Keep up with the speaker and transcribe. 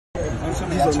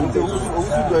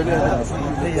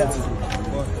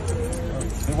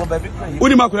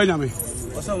Akwadaa Nyame.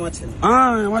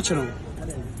 Watching.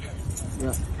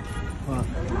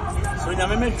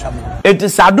 It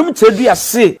is Adom Kyei Duah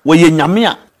say we Nyame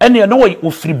a ene no we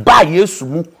ofiri ba Yesu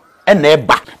mu ene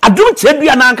eba. Adom Kyei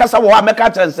Duah na ankasa wo ameka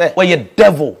kyerɛ sɛ we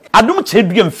devil. Adom Kyei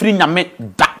Duah mfiri Nyame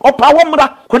da. Opa wo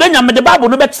mra Akwadaa Nyame de Bible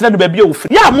no bekyerɛ no ba bia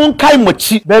ofiri. Ya mo nkai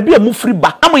mochi ba bia mu firi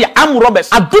ba. Amo ya am robbers.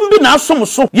 Adom bi na asom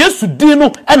so Yesu din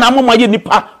no ena amoma ye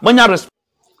nipa monya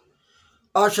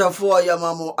Ashafo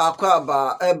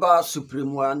Evang.Akwadaa eba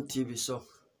Supreme One TV so.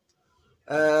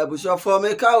 Busha for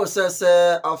me ka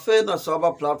say afa na so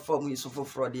ba platform is for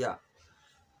fraudia.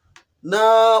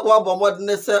 Na wa bomod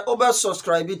ne say obe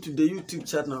subscribe to the YouTube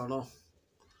channel no.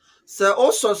 Say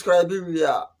o subscribe we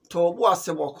a to bo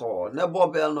aseboko na bo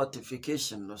bell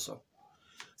notification no so.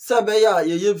 Say be ya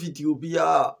ye video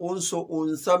bia onso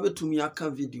onsa betumi aka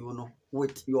video no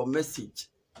with your message.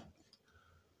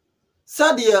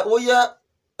 Say dia oya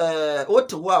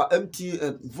what wa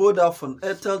MTN Vodafone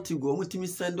Airtel Tigo mutimi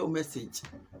send a message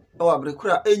o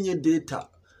abrekura enye data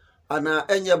ana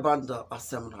enye bundle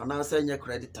asem no ana enye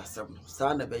credit asem no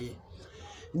sa na beye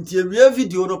nti ewie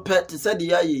video no pet said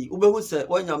ya yi ubehu se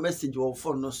wanya message wo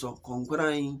phone no so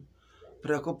konkran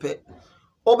prekope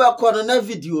obekọ no na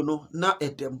video no na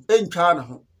edem entwa na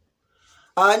ho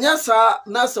anya sa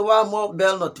na se wa mo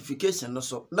bell notification no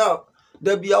so now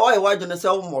the bia why wajene say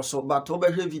wo moso but wo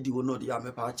behwe video no dia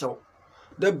me pa chew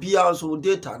the bia so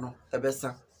data no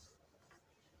ebesa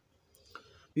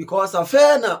because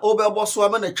afa na obeboso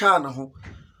ama na twa na ho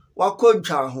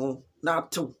wakontwa ho na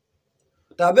tew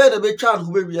da be de be twa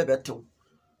no be wie betew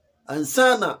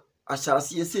ansa na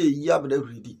ahyase ye say yi abda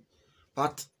ready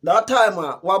but that time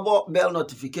wabo bell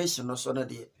notification no so na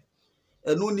de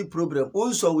enu ni problem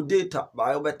unso data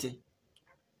ba obete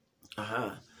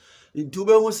aha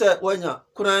intube hu se wanya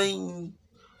kuran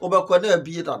obekọ na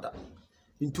abi dada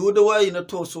intu de wayi na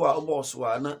to so a oboso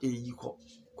a na eyi ko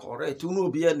correct unu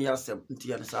obi ani asem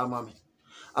ntia ne sama me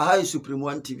aha Supreme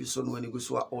One TV so no ani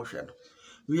guso a ohwe no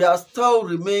we are still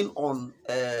remain on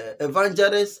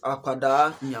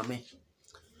Evang.Akwadaa Nyame.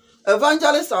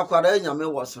 Evang.Akwadaa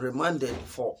Nyame was remanded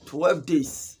for 12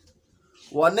 days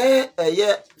one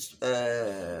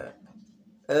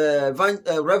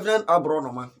Rev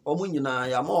Abronoma omunyina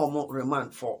ya ma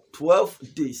remand for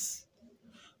 12 days.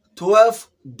 12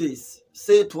 days.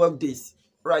 Say 12 days.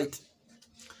 Right.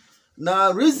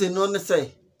 Now reason on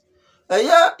say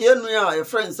yenu ya your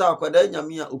friends Akwadaa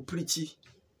Nyame a oprichi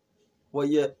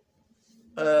woye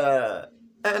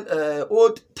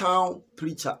old town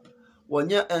preacher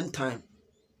wonya end time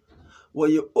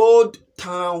woye old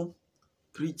town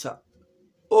preacher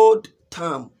old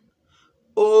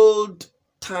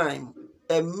time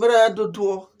emre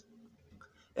dodo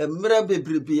emre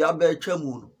bebrebe abetwa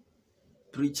mu no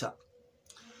preacher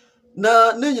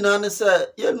na ne nyina ne say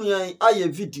yenu yan aye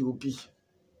video bi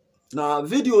na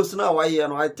videos na waye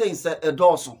no I think say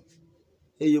edoso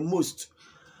eye most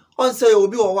on say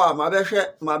obi wo wa ma behwe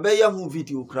ma be ya hu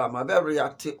video kra ma be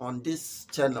react on this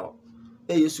channel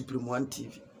eye Supreme One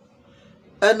TV.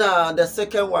 And the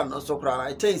second one also cry.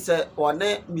 I think say one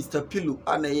Mr. Pillow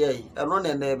and ye and run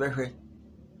a neighbor.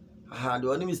 Aha, the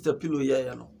only Mr. Pillow ye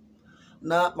no.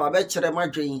 Na my betchere my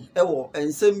dream, ewo,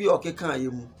 and send me okay can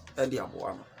you at the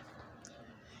abuano.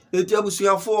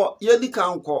 Etiabusia for ye di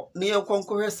kanko near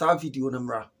conquer sa video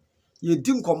number. Ye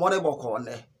dim commodable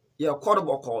corner, ye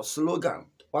quarterback slogan.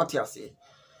 What ya say?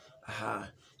 Aha.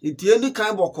 It ye any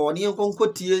kind of corner near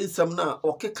conquer tea some na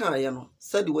okay can you know,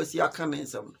 said the was ya can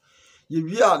some.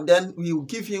 Then we will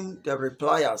give him the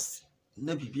repliers.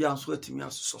 Never be answered to me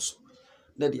as so.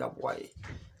 Let the boy.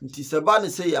 It is a ban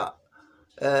say ya.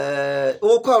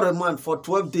 Oka remand for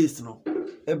 12 days no.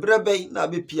 A brebe na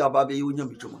be pia baby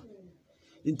unyamichuma.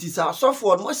 It is a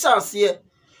software much as ye.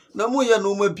 Na moya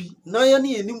no mabi. Na ya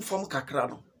ni enim from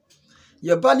kakrano.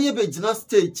 Ye bani be jina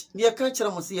stage. Ni ya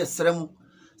kanchera mo se yesremu.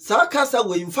 Sa kasa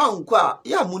we mfa nkwa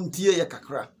ya muntie ya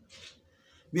kakra.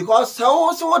 Because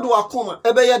how so what do I come?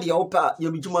 Ebe the opa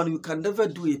you can never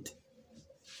do it.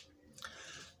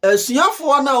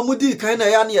 Siafo na omudi kan na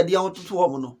ya na ye de ototo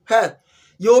wo no. He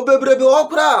you bebrebe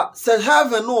okra say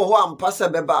heaven no ho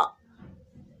ampasa beba.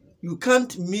 You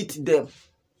can't meet them.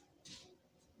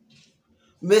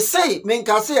 Me say,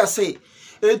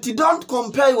 don't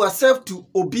compare yourself to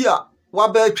Obia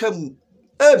wabetwam.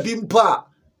 Bimpa.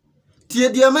 Tie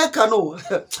de America no.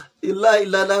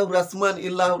 Ila Rasman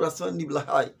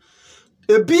Niblahai.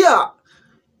 Ebia,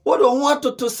 what do you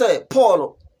want to say,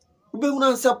 Paul? Ube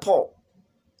unansa Paul.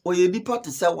 O ye nipa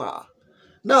te say wa.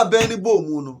 Na beni bo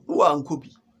mu no, wa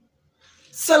ankobi.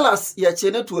 sellers ye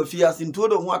chene to afias into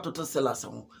the one to sellers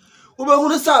ho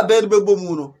wobehunu sa bed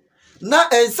bebomu no na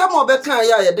ensam obeka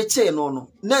ya de che no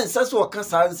na nsase oka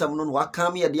sa nsam no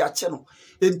waka me ye de ache no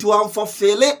enti wan for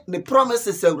fele the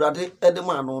promises awurade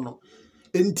edema no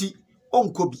enti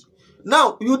onkobi.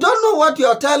 Now you don't know what you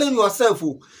are telling yourself.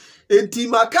 Enti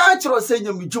maka chiro say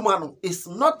nyamidwuma no is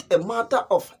not a matter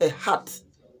of a heart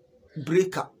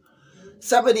breaker.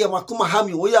 Sabedi amakuma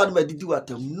hami wo ya no madidi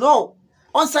watem. No.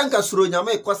 On sanka suro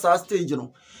nyame kwa sa stage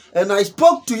no. And I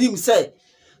spoke to him say,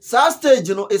 sa stage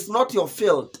no is not your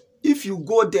field. If you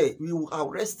go there, we will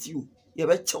arrest you.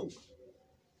 Yebecho.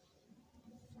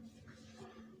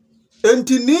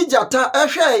 Enti ni jata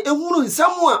ehwe ehunu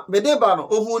nsam a medeba no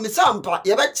ohun ni sampa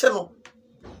yebeche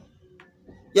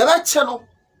no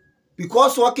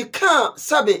because wakeka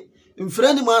sabe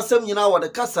mfrani mu asem nyina wo de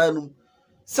kasa no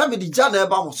sabe di jana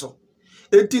eba mo so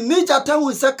enti ni jata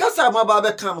hu se kasa ma ba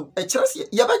be ka no e kire se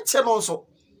yebeche no so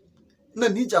na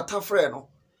ni jata frɛ no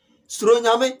suro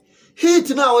nyame heat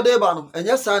na wo de ba no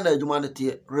enye sa na adwuma ne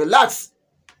tie relax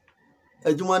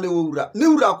adwuma ne wo wura ni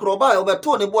wura kroba e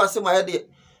obeto ne bo asem aye de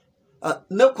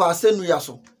ne kwa asenu ya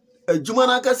so adwuma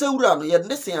na kasa wura no ye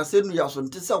ne sen asenu ya so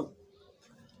ntisaw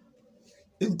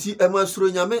nti emasuro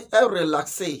nyame e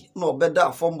relaxe na obeda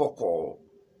afomboko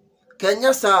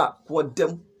kenya sa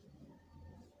kwodem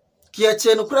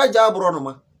kiache no kura ja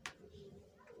Abronoma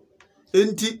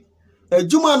nti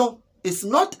adwuma no is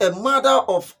not a matter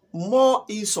of more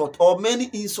insult or many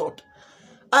insult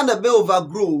and a be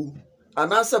overgrow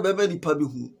and answer be many pabi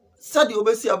hu sadi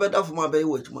obesi abeda foma be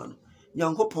wo adwuma no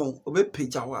nyankopon obe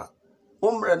pejawa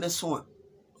omre ne so a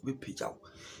obe pejawa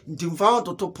nti mfa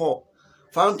to Paul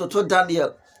found to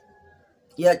Daniel.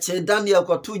 Yeah, Daniel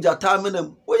got two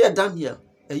jataminum. Oh, yeah, Daniel.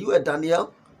 Are you a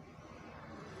Daniel?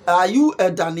 Are you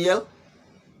a Daniel?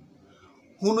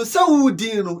 Who say who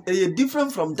dino are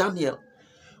different from Daniel?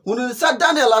 Who say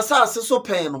Daniel assassin so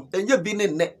pain and you been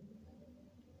in net?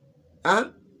 Ah?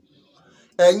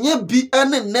 And ye be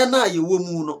any nena you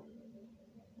womuno.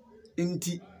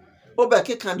 Inti.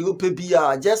 Obeke can you pay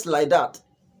just like that.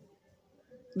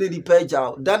 Lady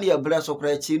Pejao, Daniel bless or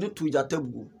cry chinu to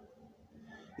Jatabu.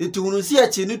 It will see a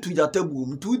chinu to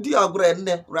Jatabu, to the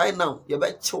agrende right now. You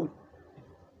bet cho.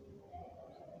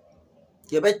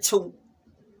 You bet cho.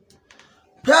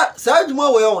 Saj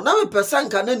mo we on, na me person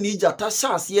can need Jata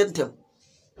shas yentem.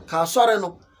 Ka sorry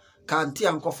no, can't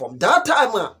uncle from that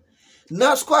time.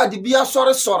 Na squad be a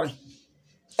sorry.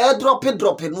 Air drop it,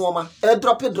 woman. Air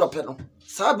drop it, no.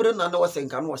 Sabrin and was in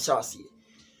can was shassi.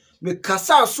 Me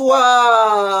kasa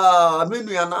soa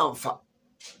menu ya na mfa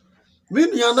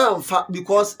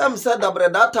because em said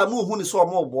that data mu hu ni so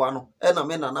mo boa no e na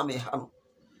me na me ha no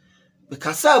me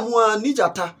kasa mu a ni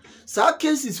jata sa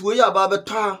cases we ya ba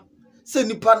beto se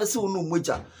nipa ne se unu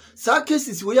moja sa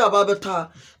cases we ya ba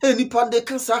beto e nipa de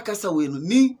kasa we no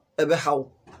ni ebe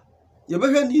hawo ye be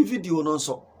hwe ni video no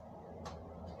so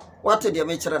what dey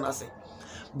me kire na se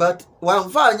but wan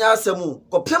fa anya asemu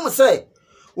ko pem se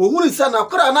ohuri sa na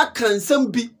kora na kansam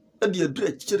bi de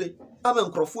adura kire ama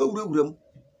nkrofo awurawuram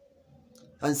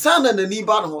ansa na nani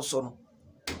ba no so no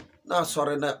na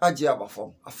sore na age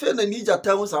abafom afa na ni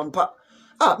jata hu sampa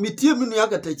metie minu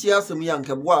akatachi asem ya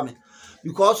nkeboa me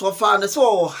because of fa na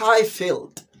so high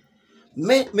field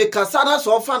me kasa na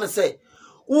so fa na say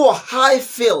wo high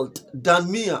field than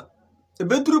me e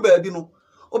beduru ba bi no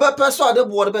obepe so ade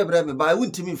bo de bebre me ba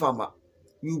wuntimi fama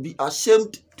you be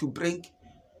ashamed to bring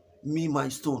me my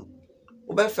stone.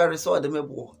 Obe ferry so de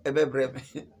mebo ebe breme.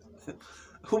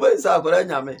 Obe sa Akwadaa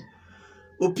Nyame.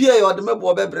 Opia yo de mebo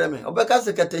obe breme. Obe ka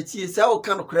sekatachi se o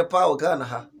kan krepa o ga na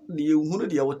ha. De ehunu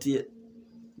de wote.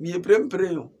 Me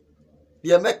prempre yo.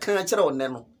 De me kan kire wonne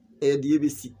no. E de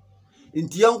ebesi.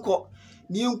 Nti yanko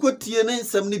ni yanko tie ne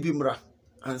nsam ne bimra.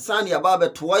 Ansa ne aba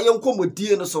beto yanko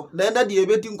modie no so. Na de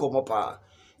ebedi nkomo pa.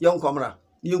 Yanko mra.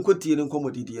 Ni yanko tie ne nkomo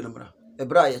didie no mra.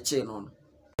 Ebra ye che no no.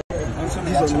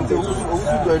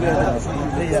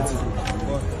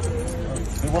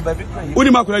 Uni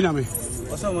Akwadaa Nyame.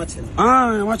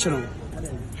 Watching.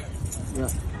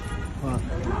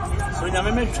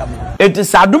 It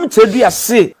is Adom Kyei Duah A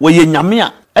say we ye nyame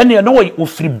a ene no we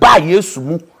ofiri ba Yesu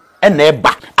mu ene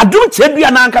eba Adom Kyei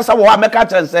Duah na ankasa wo ameka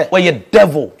chen say we ye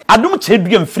devil Adom Kyei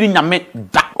Duah mfiri nyame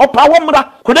da opa wo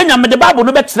mra Akwadaa Nyame de Bible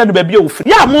no betre no ba bia ofiri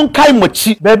ya mo nkai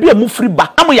mochi ba bia mu firi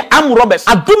ba am ye am robbers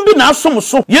Adom bi na asom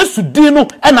so Yesu din no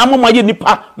ena amoma ye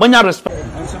nipa monya respect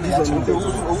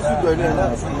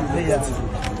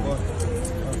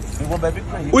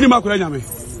Uni Akwadaa Nyame.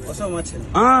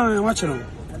 Watching.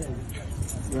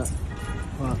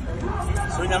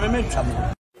 So nyame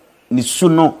ni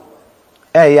suno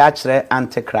ya kire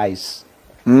antichrist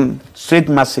straight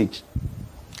message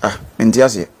Ah,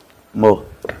 entiase. Mo.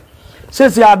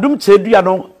 Says Adom Kyei Duah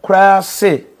no kra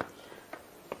se.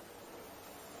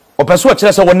 Opeso o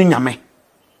kire se woni nyame.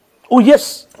 Oh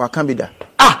yes. Wa kan bi da.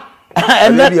 Ah.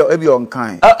 And ebi on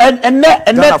kan. And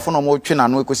na fo no mo twe na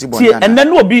no ekosi bon and then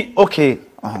obi okay.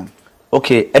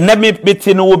 Okay. And let me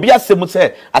beti no obi asem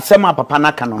se asema papa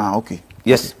na ka no. Ah, okay.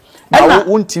 Yes. And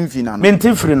won team fi na no. Men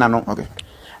team free na no. Okay.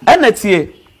 And tie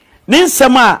ni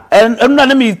nsem a enu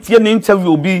na me tie ni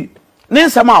interview obi ni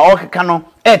nsem a okeka no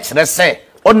e kire se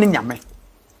oni nyame.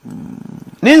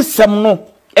 Ni nsem no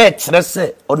e kire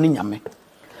se oni nyame.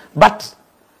 But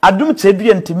Adom Kyei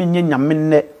Duah ntimi nye nyame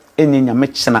ne enye nyame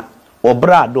kyena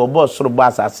obra do obo soro bo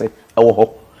asase ewo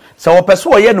ho. Se wo pese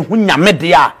wo ye ne hu nyame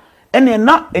de a ene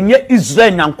na enye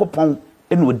Israel nyankopon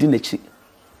ene odi nachi.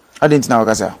 Adenti na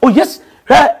wakasa. Oh yes,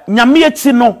 nyame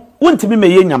ati no wontimi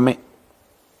meye nyame.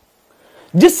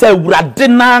 Gisa awurade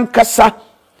na nkasa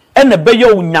ene beye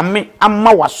wo nyame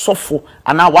ama wasofo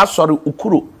ana wasori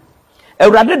ukuro.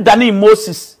 Awurade dane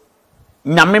Moses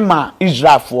nyame ma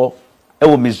Israelfo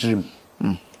ewo Misrim.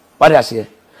 What I say?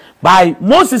 By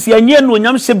Moses yenye no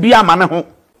nyam se bia ma ne ho.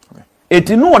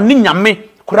 Eti no oni nyame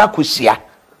kura kosia.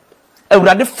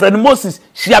 Awurade friend Moses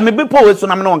hia me bepo we so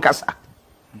na me no nkasa.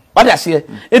 What I say?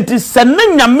 Eti se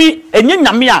ne nyame enye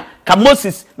nyame a ka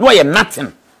Moses no ye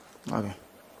nothing. Okay.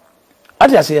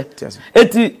 What I say?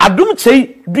 Eti Adom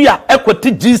Kyei Duah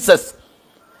ekwoti Jesus.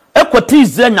 Ekwoti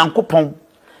Israel nyankopon.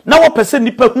 Na wo pese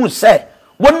nipa hu se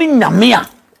woni nyame a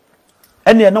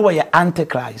ene na wo ye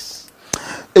antichrist.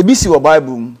 Ebisi wo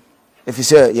Bible if you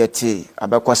say yeti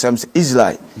abekwasam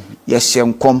Israel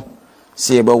yehyenkom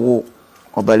se yebewo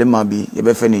obalema bi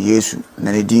yebefe ne Yesu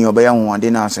na ne din obeya honwade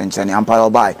na asenche ne ampa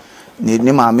obai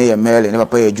ne maame ye Mary ne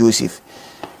papa ye Joseph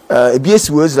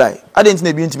ebisi wo Israel adenti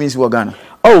na bi ntimi si wo Ghana.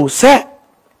 Oh say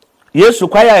Yesu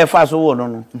kwaya ye fa so wo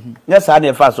no yes a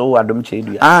na fa so wo Adom Kyei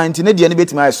Duah. Ah nti ne de ne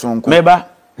betima ye sonko meba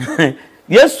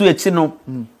Yesu echi no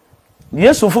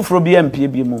Yesu fufuro bi ampie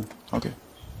bi mu. Okay.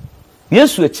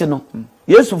 Yesu echi no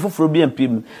Yesu fufuro bi ampie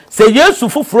mu. Se Yesu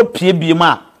fufuro pie bi mu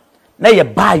a na ye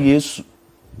ba Yesu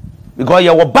because ye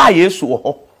wo ba Yesu wo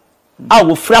ho a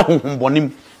wo fra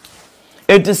honhombonim.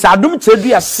 Enti sa Adom Kyei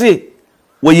Duah se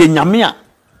wo ye nyame a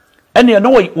ene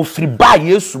no wo firi ba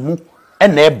Yesu mu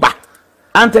ene eba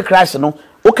antichrist no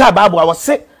wo ka Bible a wo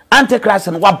se antichrist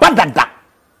no wa badada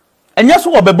enye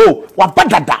so wo bebo wa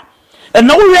badada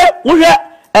ena wo hwe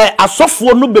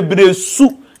asofo no bebre su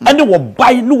ene wo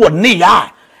bai no wo ne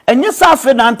ya enye sa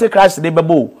afi na antichrist de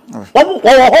bebo wo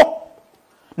ho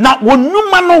na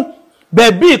wonuma no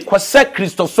baby kwose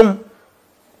Kristosom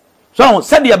so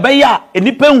said ye be ya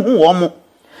enipa hu wo mo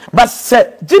but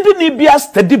se gidi ni bia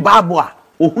study Bible a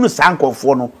ohunu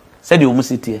sankofo no said o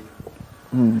musitie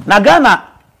na Ghana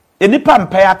enipa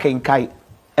mpaya kenkai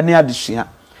ene adesua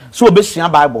so obesua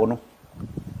Bible no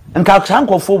nka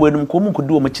sankofo wenum ko mu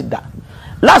kodu o machida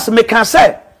last me can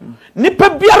say nipa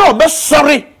biara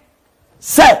obesori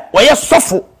say woye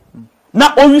sofo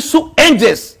na owisu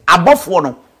angels abofo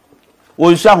no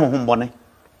owisu ahohombone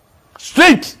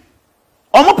straight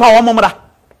omopa omomra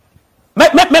me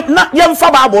na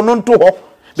yemfa Bible no nto ho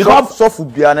because sofo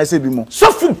bia na se bi mo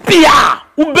sofo bia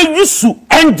ubeyisu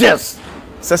angels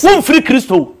won free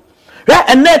Kristo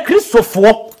and na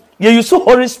Kristofo ye use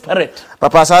Holy Spirit.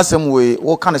 Papa asem we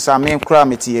wo kan sa men kra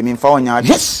metie men fa onya adwe.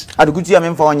 Yes. Adugutu ya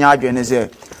men fa onya adwe ne se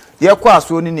ye kwa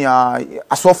aso ni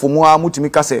asofo mu a mutumi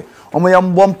ka se omo ye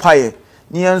mbɔ mpae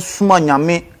ni ye nsuma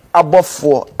nyame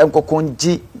abɔfo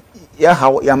enkokonji ye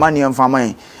ha ya mane ye mfa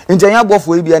man. Nti anya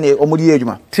abɔfo e bia ne omo di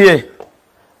adwuma. Tie.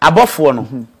 Abɔfo no.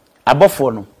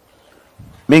 Abɔfo no.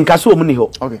 Men ka so omo ni ho.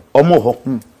 Okay. Omo ho.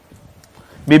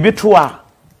 Bibi to a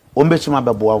ombetuma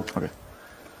beboa wo. Okay.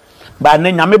 Ba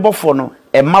ne nyame bɔfo no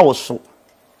ema wo so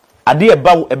ade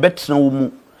eba wo ebetena wo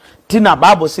mu tina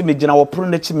Bible se me gina wo pro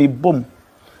na chi me bom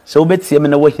se wo betie me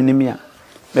na wo hinimi a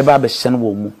me ba be hye no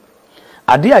wo mu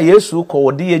ade a Yesu ko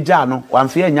wo de yegya no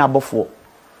wamfe anya bɔfo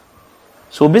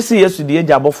so obisi Yesu de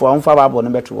yegya bɔfo a mfa Bible no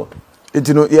beto wo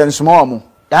Enti no ye nsoma wo mo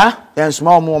ha ye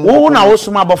nsoma wo mo wo na wo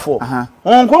soma bɔfo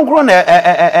on konkro na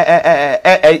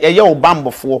ye wo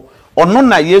bambɔfo ono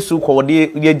na Yesu ko wo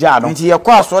de yegya no nti ye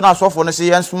kwa aso na asofo no se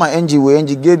ye nsoma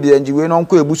enji gebi enji we no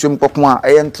nko ebusom kokon a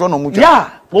ye ntro no mu twa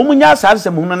ya wo mu nya asase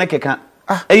mu no ne keka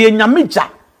eye nyamegya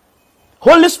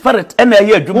Holy Spirit ena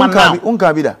ye adwuma na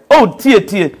unka bi da oh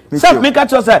tie say make at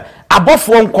say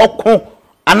abofo nkoko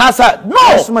anasa no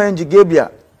nsoma enji gebi a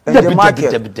enji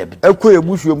market ekọ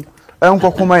ebusom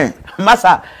enkokoma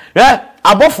masa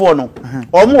abofo no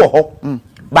omo wo ho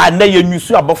ba na ye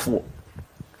nwusu abofo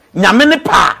nyame ne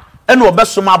pa ena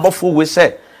obesoma abofo we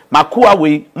say makoa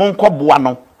we monkoboa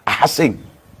no ahasen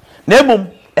na emom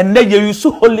and then you use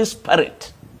Holy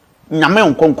Spirit. Nyame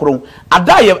nkonkron.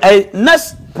 Ada ye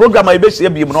next program I be say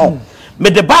bi no. Me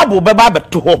the Bible be ba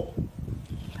to ho.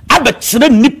 Abekyere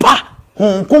nipa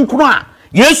nkonkron a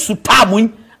Yesu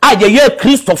tamu a ye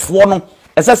Christopher no.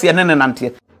 Esase ye ne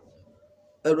nante.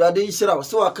 Awurade yishira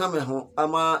so aka me ho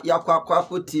ama yakwa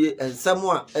kotie ensem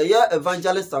a eye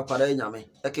Evang.Akwadaa Nyame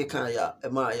ekeka ya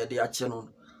ema ye de ache no.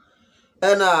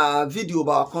 Ena video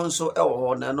ba konso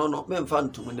ewo na no memfa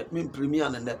ntum ne mem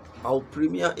premiere ne I'll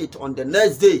premiere it on the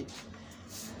next day.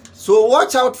 So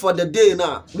watch out for the day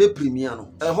na me premiere no.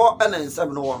 Eho ena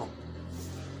ensem no wono.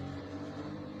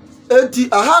 Enti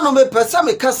aha no me pesa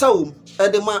me kasa wom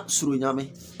edema suro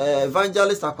Nyame.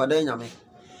 Evang.Akwadaa Nyame.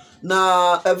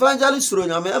 Na evangelist suro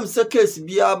Nyame am se case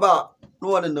bia ba no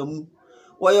wona namu.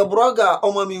 Wo ye blogger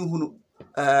omami hunu.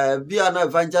 Bia na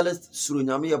evangelist suro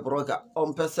Nyame ye blogger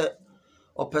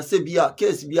opese bia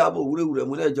case bia ba wurewure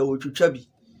mu na agya wo twitwa bi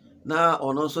na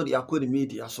ono so de akọ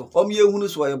media so ye hunu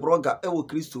so ye blogger e wo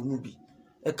Kristo mu bi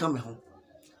e ka me ho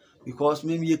because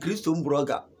me ye Kristo mu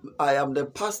blogger. I am the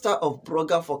pastor of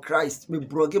Blogger for Christ. Me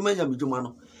blogger manya me dwuma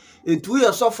no entu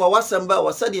ye so for wasamba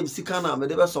wasade msika na me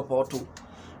de be support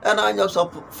and I know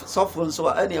soft so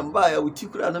any mba ya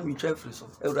utikura na mi twafri so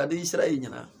Awurade yishira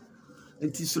nyina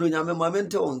enti suro Nyame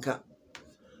momente wonka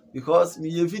because me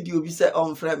ye video bi say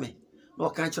on frɛ me no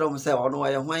ka kire mo say ono wa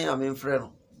ye hwan ya me mfrɛ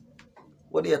no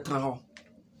wo de tan ho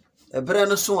ebre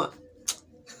no so a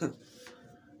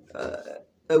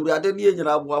Awurade ne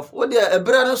nyina aboafo wo de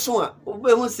ebre no so a wo be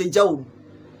hu segya wo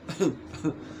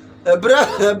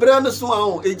ebre no so a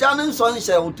ho egya no so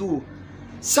nhye wo tu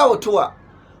sa wo to a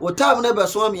what time never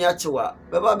saw me actually,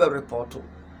 Baba report,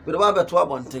 but Baba to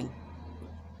one thing.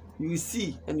 You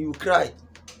see and you cry.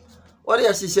 What do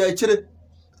you say, Chiri?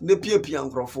 The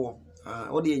Pian Crawford.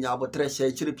 What do you know about Treasure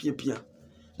Chiri?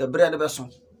 The bread of a son.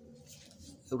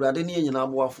 The Radini and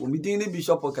Abuafu, meeting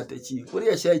Bishop of Katachi. What do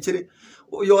you say, Chiri?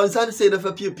 Your son said of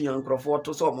a Pian Crawford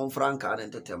to some Franca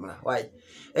and Temla. Why?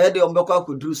 Eddie Ombaka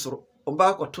could do so.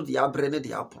 Ombaka to the Abrene the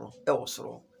Apro,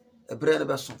 also a bread of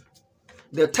a son.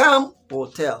 The time will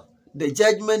tell. The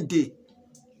judgment day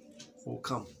will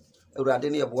come.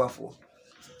 Radini Abuafo.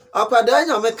 Akwadaa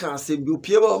Nyame can say, "You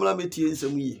people are meeting in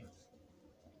some year."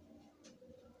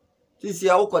 This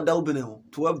year, Akwadaa Ubeneho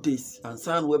 12 days and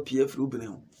son will PF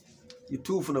Ubeneho. You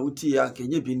two for the Uti and can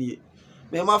you be near?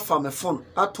 May my farm a phone.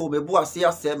 I told me, boy, I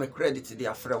say, my credit to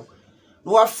their friend.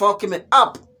 No, I fuck me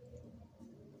up.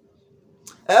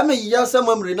 I may yes,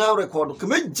 some renowned record.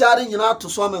 Commit jarring you out to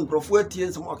swim and profit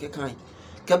tears of market kind.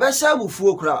 Kabesha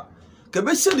bufuo kra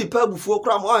kabesha lipa bufuo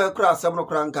kra mo ayekra asem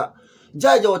kra nka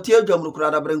jaja otie adwam no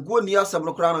kra da branko ni asem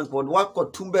kra na nka wako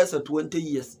tumbesa 20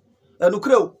 years enu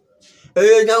kra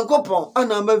nyankopon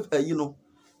ana ma you know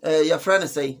your friend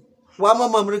say wa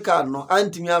mama America no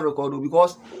antimi record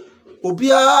because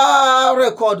obia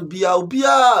record bia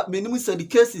obia menim say the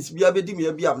cases bia bedi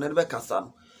me bia na be kasa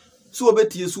no so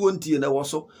obetie so wontie na wo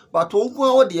so but wonko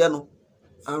a wo de no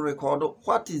and record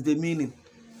what is the meaning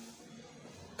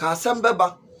Kasam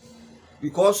beba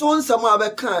because on some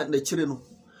other kind the children.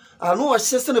 I know a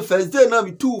sister the first day na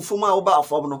 2 for my oba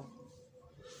form no.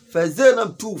 First day na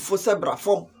 2 for sebra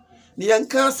form. Ni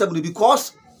yankasam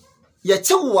because ye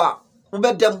chewa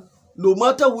ubedem no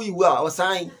matter who you are or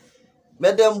sign.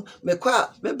 Medem me kwa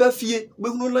me be fie me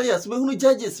hunu lawyers me hunu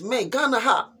judges me Ghana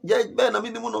ha judge be na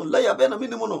minimum no lawyer be na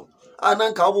minimum no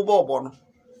ananka obobo obo no.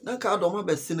 Nanka adoma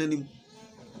be sinanim.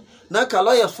 Na ka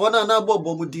lawyers for na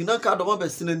bobo mudi na ka adoma be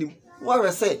sinanim. Wa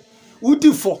say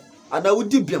udi for ana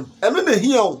udi biam eno na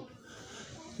hia o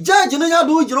judge na ya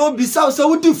do jiro bisa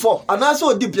so udi for ana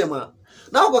so odi biam a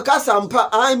na go ka sampa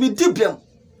I me di biam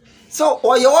so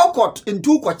or your court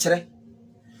into kwakere.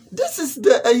 This is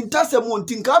the intersemon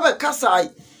tinka be kasai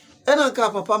ena ka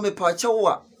papa me pa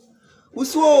chewa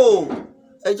uso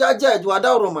judge wada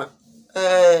roma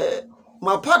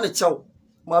ma pa ne chew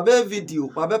ma be video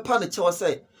ma be pa ne chew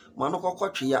say ma no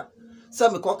kokotwe ya say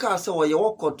me koka say or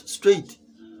your court straight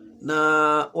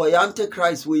na or your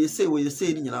antichrist we say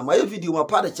ni nyina ma video ma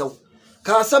pa ne chew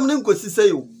ka asam ne nkosi say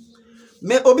o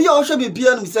me obi a wo hwe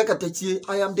bibia no sekatachie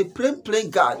I am the plain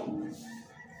guy.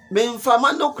 Me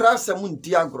infama no krasa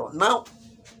munti agro now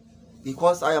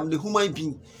because I am the human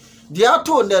being. The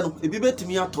ato then ebi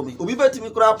betimi ato me obi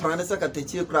betimi kra prane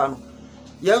sekatachie kra no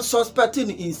yen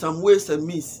suspecting in some ways and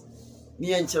means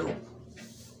me enche no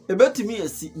e betimi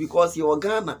esi because you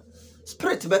Ghana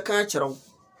spirit be kan kire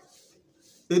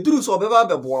eduru so obeba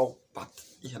beboa but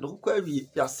you no kwa wi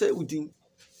ya say udin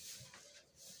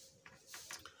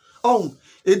on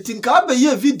etinka be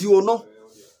ye video no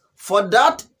for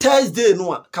that Thursday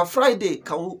no ka Friday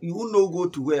ka you no go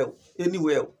to well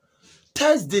anywhere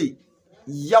Thursday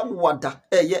yawada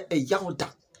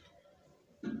yawda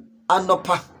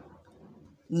anopa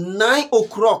 9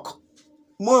 o'clock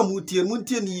mo mutie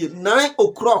ni 9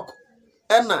 o'clock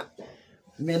ena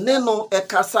meneno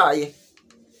ekasaye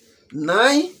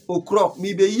 9 o'clock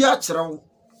mi be yi akyerew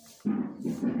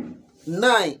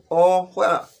 9 or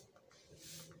where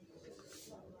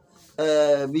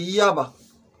bi yaba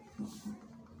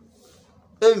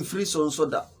free so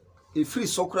da e free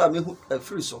so kra me hu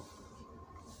free so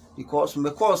because me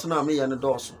course na me yan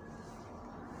doso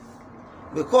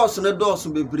because ne doso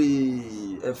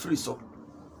bebre free so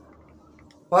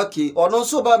okay ono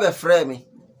so ba be frame me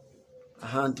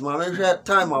nti ma menhwe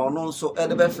time a ono so e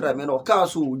de be frame me no ka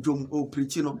so odwom o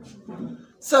preach no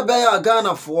se be ya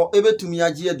Ghana for ebetumi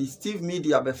agye di Steve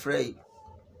Media be frame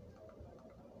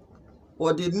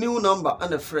or the new number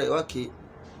and a frame okay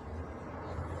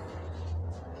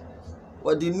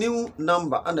or the new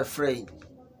number and a frame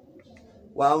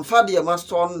wa amfa de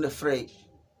master on the frame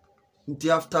nti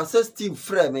after say Steve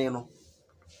frame me no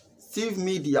Steve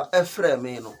Media e frame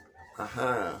me no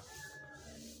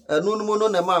enu no no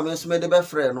na ma me so me de be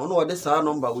frame no no de sa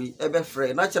number we e be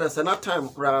frame na kire se na time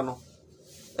kra no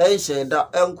e she da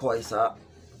enkoi sa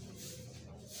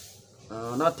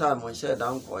na time on she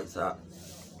da enkoi sa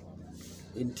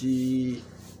nti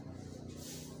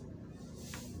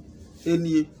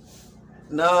eni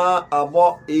na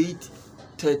about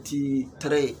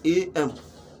 8:33 AM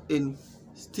in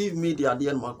Steve Media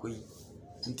de makoyi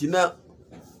nti na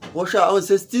wo hwa on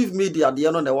say Steve Media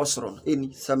de no na wosoro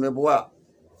eni sameboa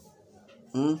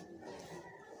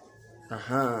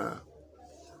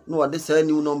no de say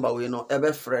new number we no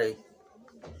ebe free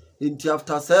nti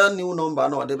after say new number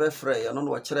no de be free no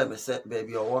no kire me say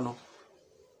baby owo no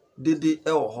dede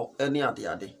e wo ho eni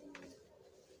ade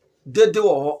dede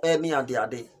wo ho eni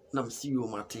ade na msi yo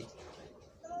mate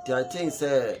I think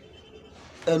say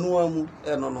enuamu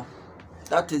eno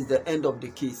that is the end of the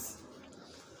case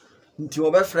nti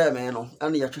obe frame me no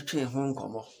ana ya twetwe ho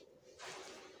nkomo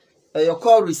your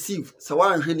call receive so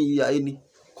wan hwe ni ya eni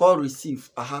call receive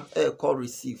call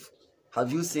receive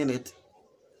have you seen it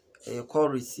call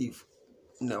receive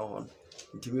no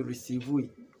nti me receive we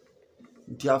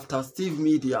nti after Steve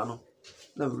Media no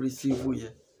na receive we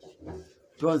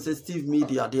don't say Steve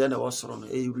Media the end was on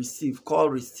receive call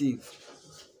receive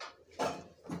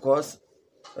because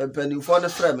penny for the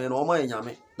frame and oma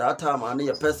nyame that time and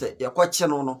your person your kwache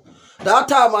no that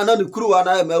time and the crew and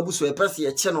I mebuso a person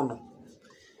ye che no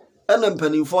and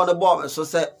penny for the bomb so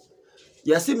say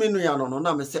yes me nua no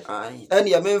na me say ai and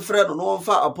your main friend no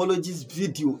fa apologies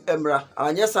video emra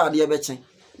anya sa de be chen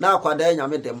na Akwadaa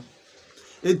Nyame dem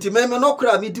enti me no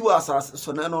kra me di asase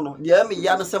so na no de me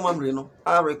ya no semamre no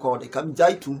a record kam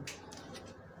jaitu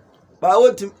ba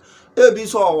wotim ebi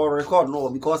so o record no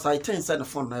because I think send the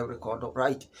phone na record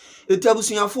right enti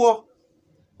abusuafo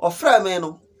ofra me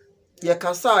no ye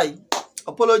kasai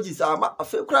apologies ama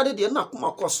afa kra de na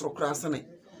kuma kosoro kra sene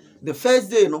the first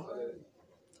day no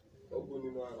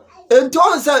enti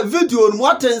on say video no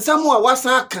atensam a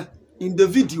wasaka in the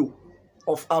video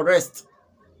of arrest.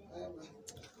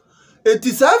 It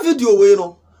is a video we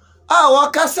no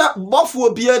wakasa bofo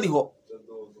bia ni ho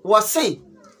wose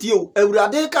tio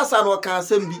awurade kasa no ka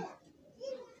asem bi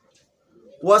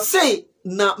wose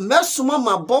na mesoma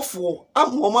ma bofo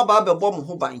amoma ba bebo mo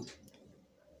ho ban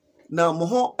na mo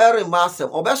ho erema asem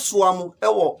obesoa mo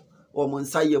ewo wo mo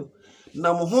nsayem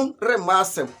na mo ho rema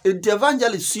asem the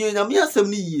evangelist sue nyame asem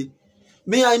ni yie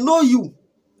me I know you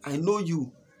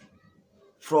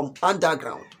from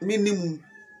underground minimum.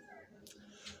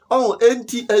 Oh,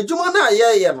 enti ejuma na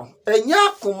ye no enya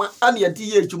akoma ane ade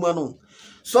ye ejuma no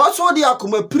so de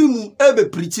akoma primu ebe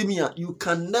preach me you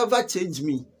can never change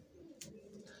me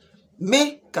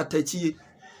katachie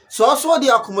so de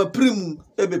akoma primu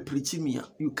ebe preach me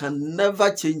you can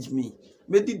never change me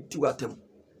me di tiwatem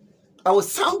I will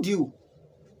sound you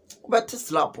but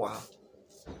slap wa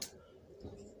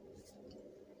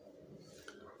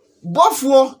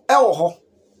bofo ewo ho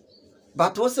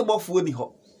but wo se bofo ni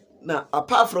ho. Now,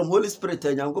 apart from Holy Spirit,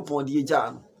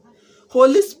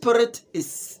 Holy Spirit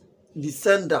is the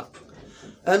sender.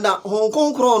 And Hong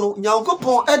Kong Crono,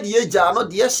 Yankopon at the age, no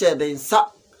dear shed in sa.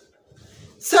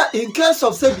 Sir, in case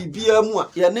of Sabi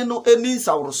Biamua, Yanino, any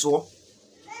sour so.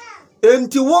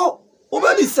 And to walk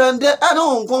over the sender and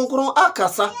Hong Kong Crono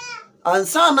Akasa, and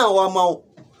Sana Wamau,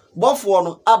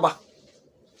 Bofuano Abba.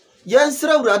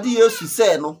 Yansra Radius, you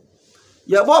say no.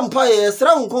 Ya vampire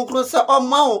Hong Kong Crono sa on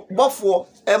Mount Bofuo.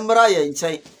 Emra ye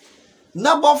nchen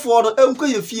na bofo no enko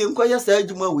ye fie enko ye sa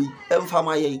adwuma wi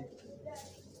emfama ye.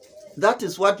 That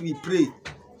is what we pray.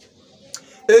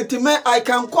 I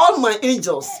can call my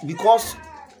angels because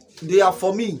they are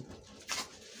for me.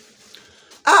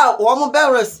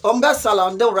 ombe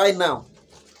salande right now.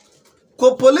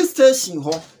 Ko police station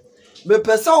ho. Me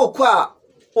pesa okwa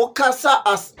okasa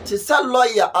as tisa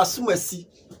lawyer asumasi.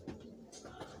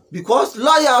 Because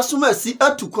lawyer asumasi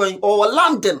atukwan or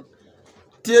London.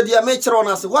 Tie dia me kire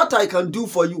ona say what I can do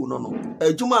for you no.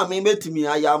 Ejuma me metimi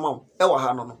ayama e wa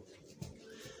ha no.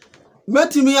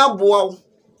 Metimi aboa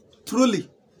truly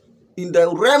in the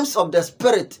realms of the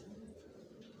spirit.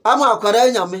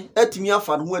 Evang.Akwadaa Nyame etimi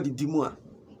afa no adidi mu a.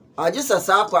 Agisa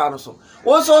sa akwa no so.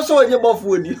 Wo so onye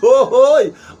bofu oni.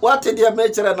 Ho what dia me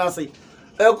kire na say.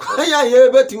 Ekwanya ye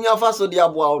betimi afa so dia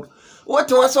aboa.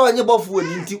 What was onye bofu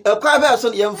oni nti ekwa be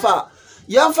so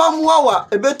yemfa muawa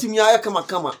ebetimi aye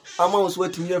kama ama so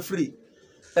etimi free.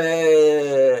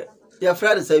 Your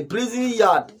friend say prison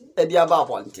yard e dia ba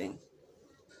ponten.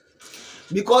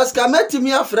 Because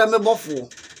kametimi afra me bofu.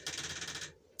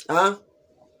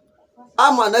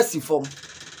 Ama na sifom.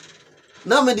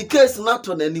 Na me the case na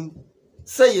to nanim.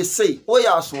 Say o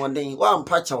ya asonden wa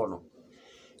mpacha wono.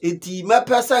 Enti me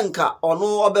pesa nka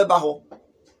ono obeba ho.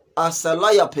 Asa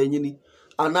lawyer panyini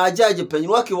ana judge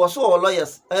panyini wake wo so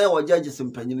lawyers wo judge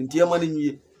sim panyini nti ema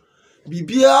nwie.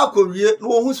 Bibia akowie no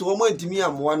hu so mo ntimi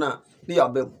amoa na ne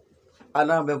yabam.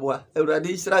 Ana beboa Ewurade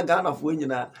Isra Ghana fo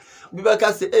nyina.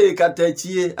 Bibeka se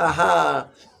katachie aha.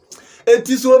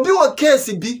 Eti so obi wo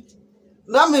case bi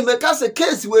na me meka se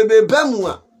case we be bamu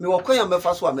a me wokwanya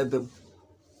mefa so a mebam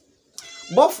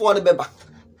bofo ne beba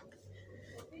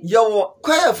yawo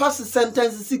kwaya fast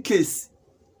sentence si case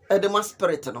e de ma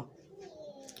spirit no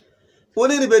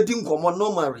woni ne be di nkomo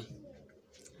normally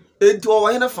enti wo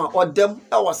hene fa odem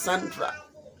e wo Sandra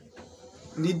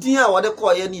ni din a wo de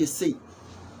koye ne esei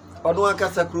odo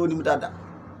akasa kro nim dada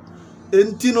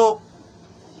enti no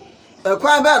e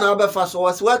kwaya be na obefa so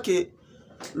wase wake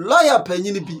lawyer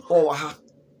panyini bi o ha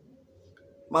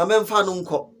ma memfa no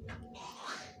nko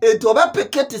enti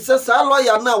obepekete se sa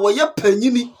lawyer na wo ye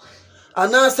panyini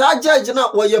ana sa judge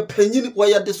na wo ye panyini wo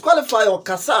ye disqualify o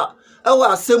kasa e wo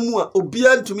asemu a obi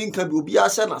antumi nka bi obi a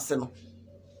hye na se no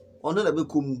ono na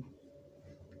bekomu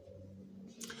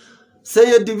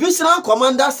say ye divisional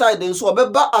commander side nso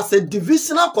obeba as a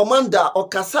divisional commander o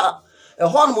kasa e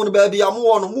hon mo no ba bia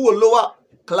mo no mo lower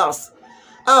class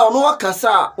ono wa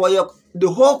kasa wo ye the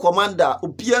whole commander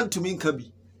obian to me nka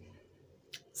bi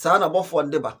sana bofo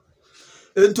ndeba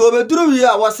ento obeduru wi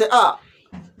a wase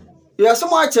yeso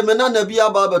mo acheme na bia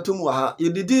ba batum wa ha ye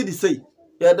didi sei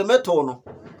ye de meto no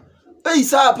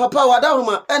sa papa Adom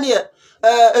ene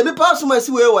enipa so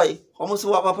masi we wai omo se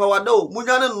wa papa Adom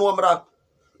munwane no mra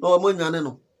no mo nwane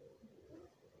no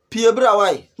pie bra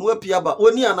wai no pie ba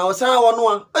oni ana wo san wo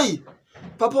no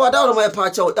papa Adom e pa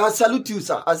cha I salute you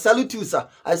sir I salute you sir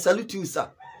I salute you sir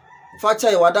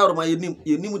Facha Adom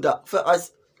yenim da fa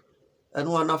as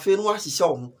eno anafe no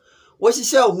ahihye wo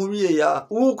hihye wo wie ya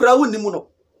wo kura wonim no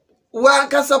wa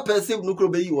kasa perceive no kuro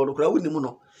be yi wo no kura wonim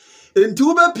no enti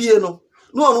wo be pie no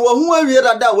no ono wo hu awie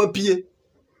dada wa pie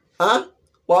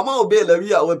wa ma obe la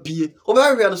wi a wa pie wo be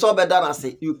hwe no so be da na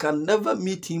say you can never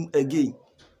meet him again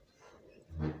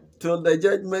till the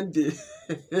judgment day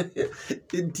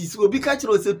enti so bi ka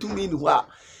kiro se tumi ni ho a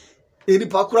eni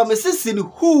pa kura me sisi ni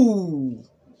who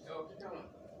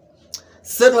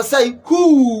said was say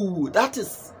who that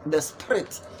is the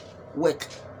spirit work.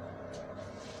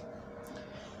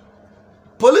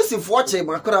 Police if watching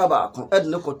makra ba ko ed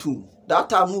ne kotum that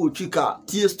time wo twika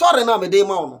tie story na me dey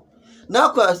ma no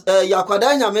na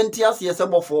Evang.Akwadaa Nyame ntia se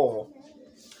bofo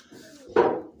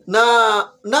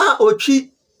na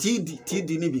otwi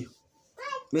td ni bi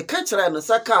me ka kire no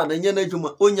saka na nya na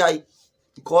dwuma onyai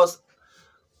because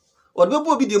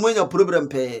odbebo bi de monya problem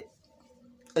pe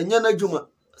enya na dwuma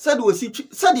said was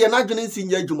said ye na dwene nsi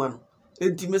nya dwuma no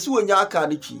enti mesi wonya aka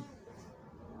ne twi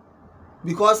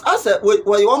because as we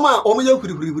woma omunya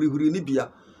hurihuri ni bia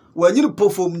wanyiri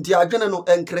pofom ndi adwene no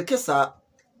enkreke saa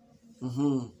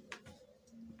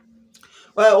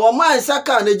o man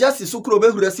saka na jasi sukuro be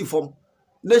hurasi fom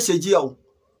na hyeji awo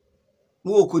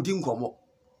no okodi nkomo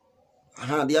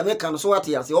dia meka no so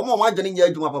wate ase o ma adwene nya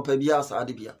adwuma papa bia saa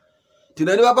de bia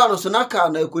tinani baba no so naka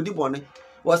na ekodi bone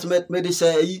was me de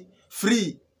say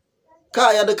free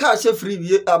ka ya de ka she free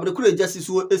wie abrekure jasi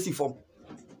so esi fom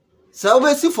sa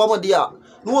obe si fom dia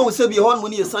no wo se bi hon mo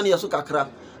ni sane so kakra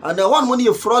and the one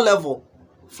money floor level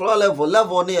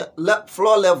near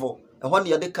floor level e hon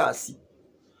ye de ka si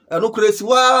eno kuresi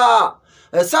wa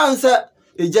e sanse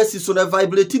e jasi so na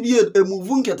vibrate bi e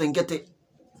move nketenkete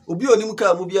obi onim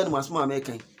ka mu bia ni masoma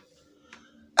mekan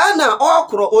ana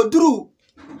okro oduru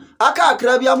aka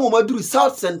akra bia mo maduru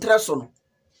south central so no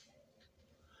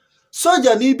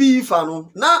soja ni bi fa no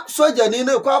na soja ni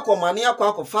na kwa akomane akwa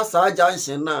akofa saa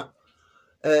junction na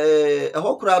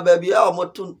Hokra baby a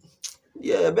moto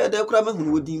yeah be de kura me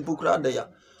hunu odin pokura da ya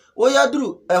wo ya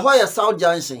duru ya South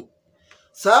Junction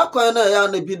sa kwan na ya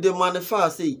na bi de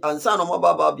manifa sei ansa no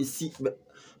mobaba bi si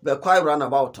be kwai run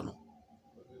about no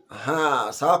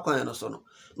aha sa kwan no so no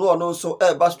no nso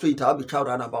ba street abi twa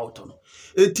run about no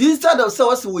instead of say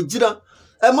wase wo gira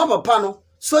ma papa no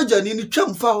soja ni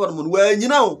twam fa ho no wa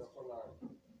nyina wo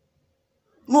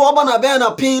no oba na be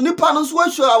na pin nipa no so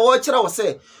ahwo a wo kira wo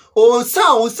say o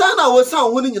san na wo san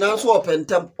ho ni nyina so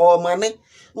opentem o mane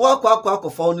no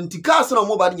akwa fa no ntika no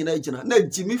mo ba nyina agina na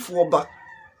jimifo ba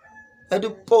edi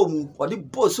pom odi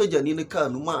bo soja ni ka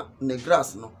no ma ne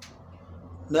grass no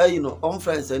na you know on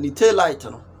friends and tail light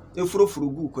no efurofuru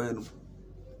gu kwan no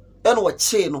eno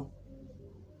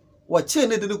wa che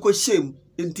ne de ko shem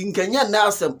ntinkanya na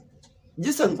asem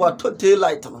gisen kwa to tail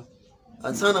light no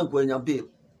ansana kwa nya be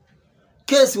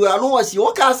case we anu wasi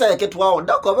wo ka sa eketwa on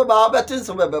da ko be ba betin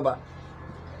so be ba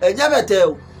enya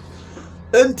betel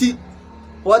enti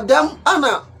wadam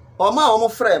ana o ma o mo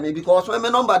frɛ me because my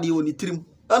number dey on trim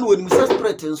and when me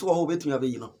separate nso ho betumi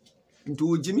abeyi no nti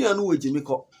ojimi anu ojimi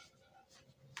ko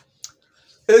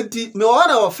enti me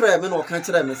wana o frɛ me no ka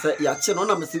kire me sɛ ya che no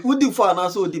na me sɛ udi fo ana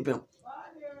so odi bem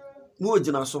no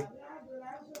ogina so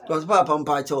because papa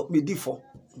mpa che me di fo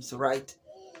it's right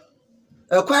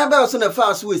kwa be so na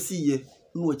fa so esiye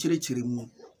no o kire mu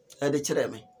e de kire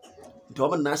me nti o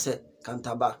me na sɛ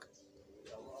counter back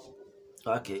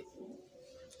okay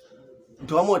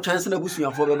nti o mo chance na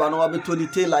busuafo be ba no wa be to the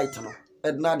tail light no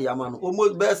edna de amano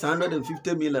almost best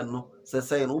 150 million no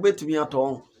say no betumi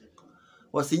aton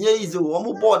wasinye ize wo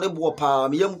mo bo ne bo pa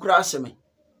me yam kura hye me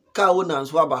ka wo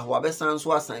nanso aba ho abesan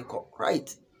so asan ko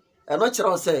right e no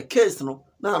kire say case no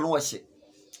na no hye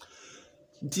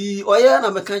di oye na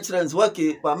me kan kire nso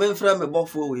wake ba menfra me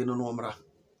bofo we no no mra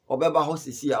obeba ho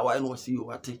sisi a wa no si yo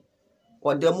wate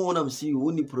odemu na msi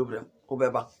yo ni problem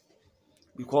obeba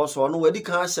because ono wadi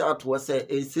kan hye ato say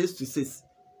 6 to 6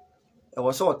 e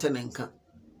was so tenenka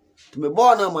to me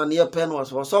born na man ye pen was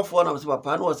so for na me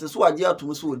papa na was so age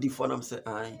atum so odi for na me say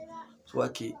ai so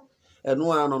okay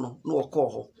eno ano no na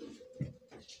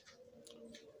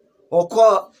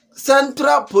okọ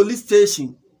Central Police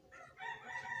Station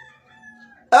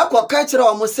akọ ka kire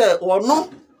o mo say wono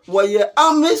wo ye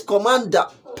army commander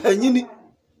panyini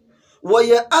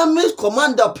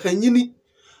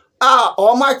a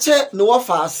o ma che ne wo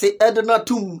fa ase edna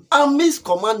tum army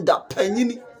commander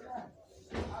panyini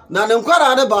na ne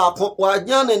nkwara ne baako wa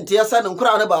nya ne ntia sa ne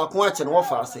nkwara ne baako a che ne wo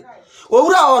fa ase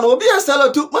owura ono obi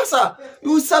salute masa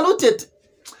you salute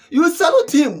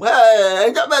him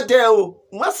ejabete o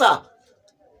masa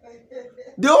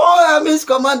the whole army's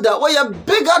commander we are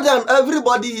bigger than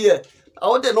everybody here I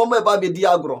want to know me ba be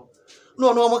diagro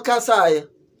no mo kasa aye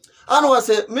anu wa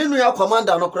say menu ya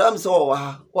commander no kra am say o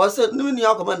wa say menu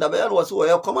ya commander be anu wa say o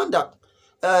ya commander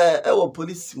wo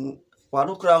police mu wa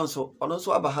no kra so ono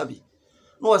so abahabi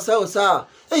no wa say o say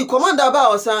hey commander ba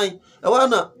o say e wa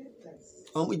na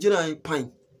am gina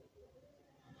pan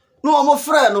no mo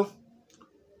frɛ no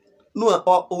no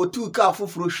o tu ka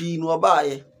foforo hwi no ba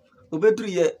ye obeduru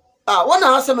ye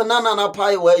wana asem na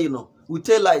pai wa yi no we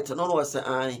tail light no wa say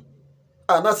ai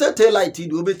na say tail light di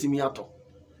obetimi ato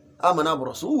amana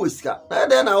bro so wo sika na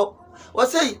dey na o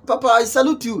say papa I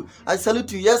salute you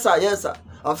yes sir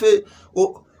afi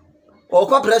o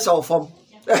ko pressure of form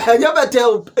enya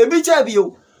betel ebi cha bi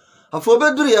o afo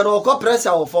beduru ye no ko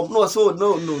pressure of form no so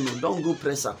no don't go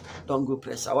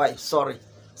pressure why sorry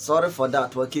for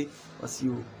that okay was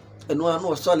you eno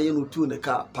anu sorry you no tu ne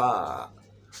ka pa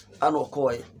ano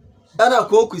koy ana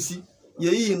ko kusi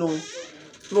ye yi no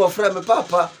ofra me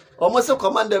papa o mo se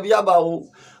commander bia ba o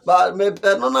ba me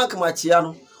no na kamachia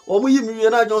no o mo yi mi wie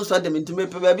na Johnson dem ntime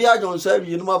pe ba bia Johnson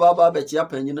wie no ma ba be chia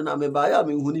panyin na me ba ya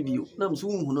me hu ni bio na mso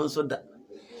hu no so da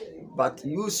but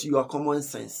use your common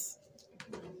sense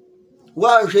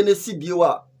wa hwe ne si bio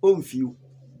a o mfiu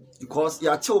because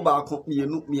ya che ba ko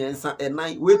mienu miensa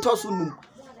enan we to so num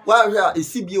wa hwe a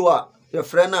esi bio a ye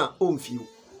frɛ na o mfiu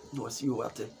no si o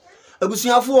wate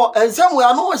abusuafo ensem we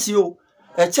ano wasi o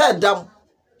eche dam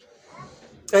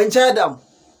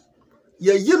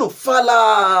ye yino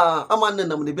fala amanne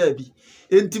nam ne baabi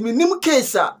entimi nim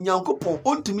case a nyankopon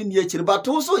ontimi ni akiri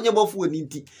bato so onye bofo ani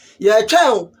nti ye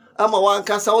twɛn ama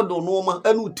wankasa wodo no ma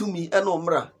anu tumi eno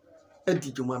mra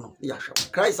adijuma no ya hwa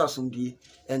Christ asomdie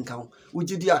enka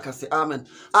ugidi akase amen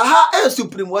aha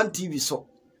supreme one TV so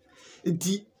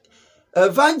nti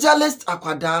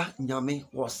Evang.Akwadaa Nyame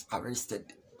was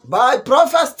arrested by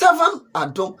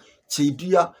proph.Adom Kyei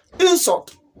Duah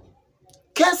insult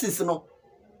cases no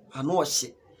ano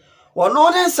hye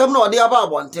wono de nsem na ode aba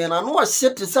abonten na ano hye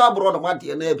te sa abro no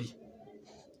made na abi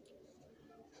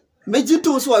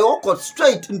Mejitu so I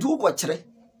straight into kwachere.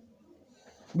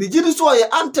 Mejitu so I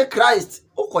antichrist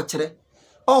okwachere.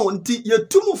 Oh nti ye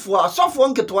tumufo asofo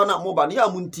nketo na moba na ya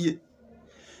muntie.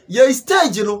 Ye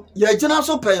stage no ye gina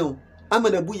so pen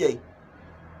amana bu ye.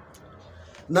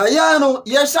 Na ya no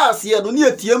ye shase ye no ne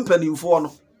atie mpanimfo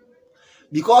no.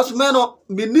 Because me no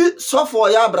mini sofo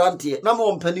ya brante na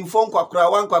mo mpanimfo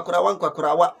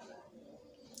nkwakora wa.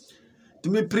 To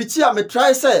me preach ya me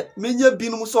try say menye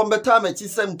binum so mbeta me chi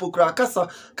say mpokura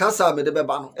kasa me de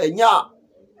beba no enya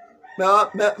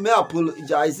me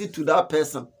apologize to that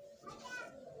person.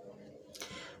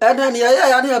 And then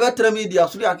ya na betra media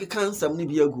so ya keka nsam ne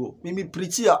bia go me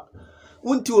preach ya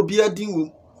wonti obi adin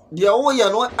wom de wo ye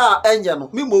no a enye no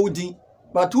me mo udin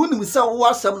but wonim say wo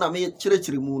asam na me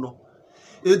kirekire mu no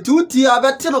etu ti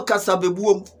abete no kasa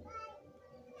bebuom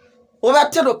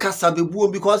Overteno kasa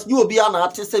bebuom because you be an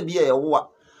artist be a war.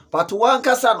 But one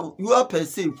kasa no you are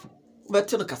perceive.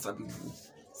 Overteno kasa bebuom.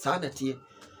 Sanity.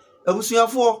 Ebusuya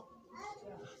for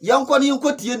Yankoni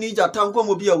nkotie ni jatanko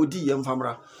mo bia odi yem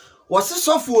famra. Wose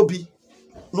sofo obi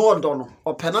no odono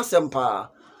openasem pa.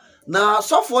 Na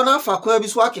sofo na afa kwa bi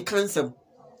so akeka nsem.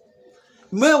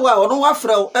 Mewa ono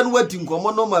wafrɛ en wadi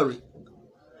nkomo no mari.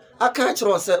 Aka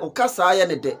kyerɛ sɛ o kasa aye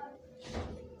ne de.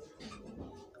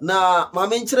 Na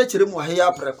mama nkyerɛkyerɛ mu ahya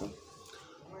apreko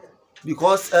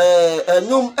because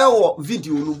enyom ewo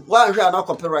video no wa hwɛ na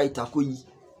copyright akoyi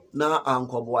na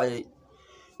ankoboa ye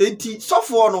enti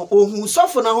sofo no ohun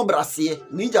sofo na ho brase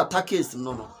ni jata case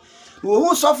no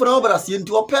ohun sofo na ho brase enti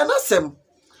opɛ na sem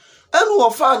enu wo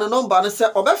fa na number ne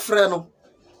sɛ obɛfrɛ no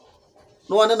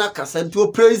no one na kasa enti o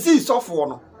praise sofo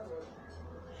no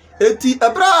enti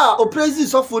ebra o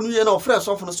praise sofo no ye na ofrɛ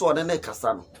sofo no so one na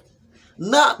kasa no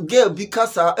na girl bi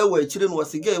kasa ewa akire no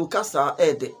wase girl kasa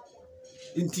ede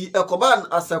nti ekoban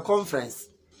as a conference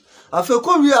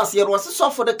afeko wi as ye wase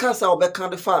sofo de kasa obeka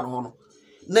de fa no no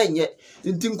na nye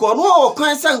nti nko no o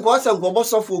kwan se nko bo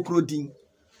sofo okrodin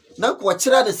na ko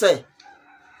kire de se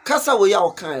kasa wo ya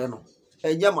o kan no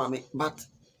enye mame but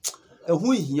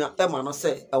ehu hia e ma no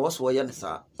se e wo so ye ne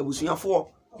sa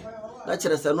abusuafo na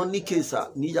kire se no ni case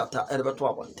a ni jata erebeto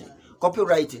abonte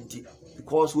copyright nti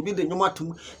because we be the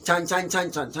nyumatum chan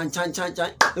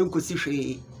enkosi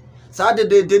hwe saa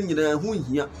de nyina hu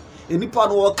hia enipa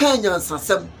no wo kan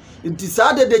nyansasem nti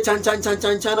saa de chan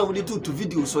na mo to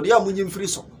video so ya munyi mfiri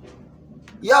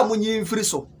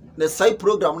so na sai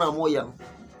program na mo ya no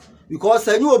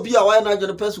because anyu obi a why na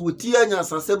agene person wo tie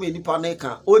nyansasem enipa na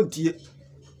ka ontie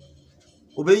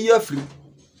obeyi afiri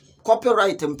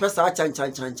copyright mpesa chan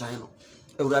no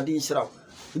ewurade nhiraw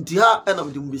nti ha na mo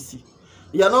de mbesi.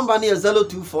 Your number is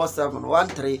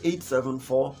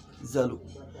 0247138740.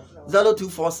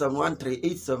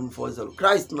 0247138740.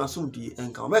 Christ na so di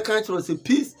enka. Me kan tro say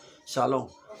peace, shalom.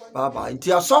 Bye bye.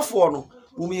 Nti asofo no,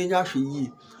 wo me nya hwe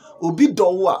yi. Obi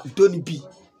do a doni bi.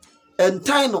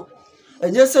 Entan no,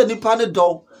 enye se nipa ne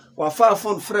do, wa fa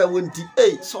phone frɛ wonti.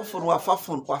 Sofo no wa fa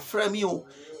phone, wa frɛ mi o.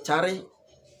 Chare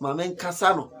ma men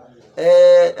kasa no.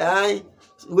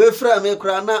 We frɛ me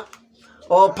kra na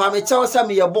o pamicha say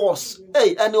me your boss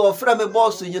any o frɛ me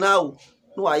boss nyina o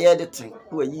no aye de ten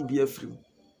no ayi bi afrim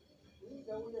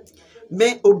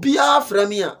me obi a frɛ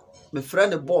me a me frɛ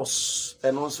ne boss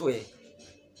eno so e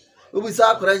obi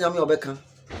sa akora nyame obeka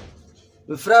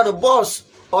me frɛ ne boss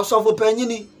osofo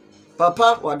panyini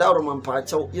papa wadawro mampa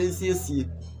chaw yensiesie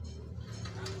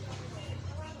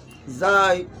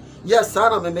zai yes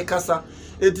sana me kasa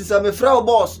etisa me frɛ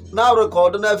boss na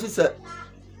record na afisa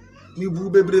mi bu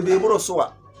bebrebe bro so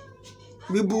a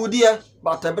mi bu die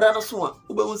batebra no so a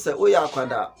obehu se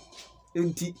Evang.Akwadaa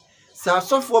enti sa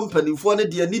asofo mpanimfo ne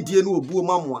die no obuo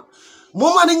mamoa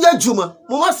moma ne nya djuma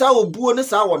moma sa obuo ne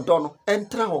sa wodo no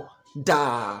entra ho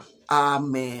da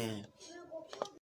amen.